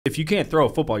If you can't throw a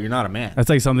football, you're not a man. That's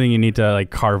like something you need to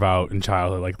like carve out in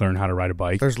childhood, like learn how to ride a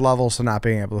bike. There's levels to not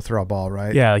being able to throw a ball,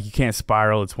 right? Yeah, like you can't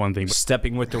spiral. It's one thing. But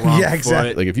Stepping with the wrong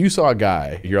foot. Like if you saw a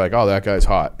guy, you're like, oh, that guy's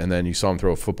hot, and then you saw him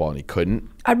throw a football and he couldn't.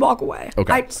 I'd walk away.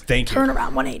 Okay. I'd turn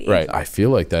around 180. Right. I feel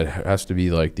like that has to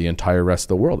be like the entire rest of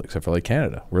the world, except for like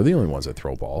Canada. We're the only ones that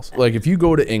throw balls. Like if you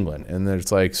go to England and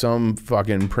there's like some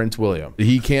fucking Prince William,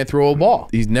 he can't throw a ball.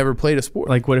 He's never played a sport.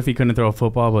 like, what if he couldn't throw a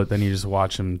football, but then you just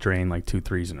watch him drain like 2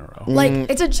 threes in a row? Like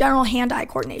it's a general hand-eye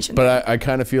coordination. But I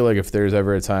kind of feel like if there's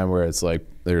ever a time where it's like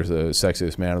there's a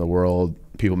sexiest man in the world,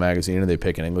 People magazine, and they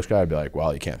pick an English guy, I'd be like,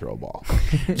 well, he can't throw a ball.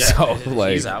 So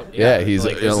like, he's out. Yeah, he's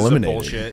like, this is eliminated. bullshit.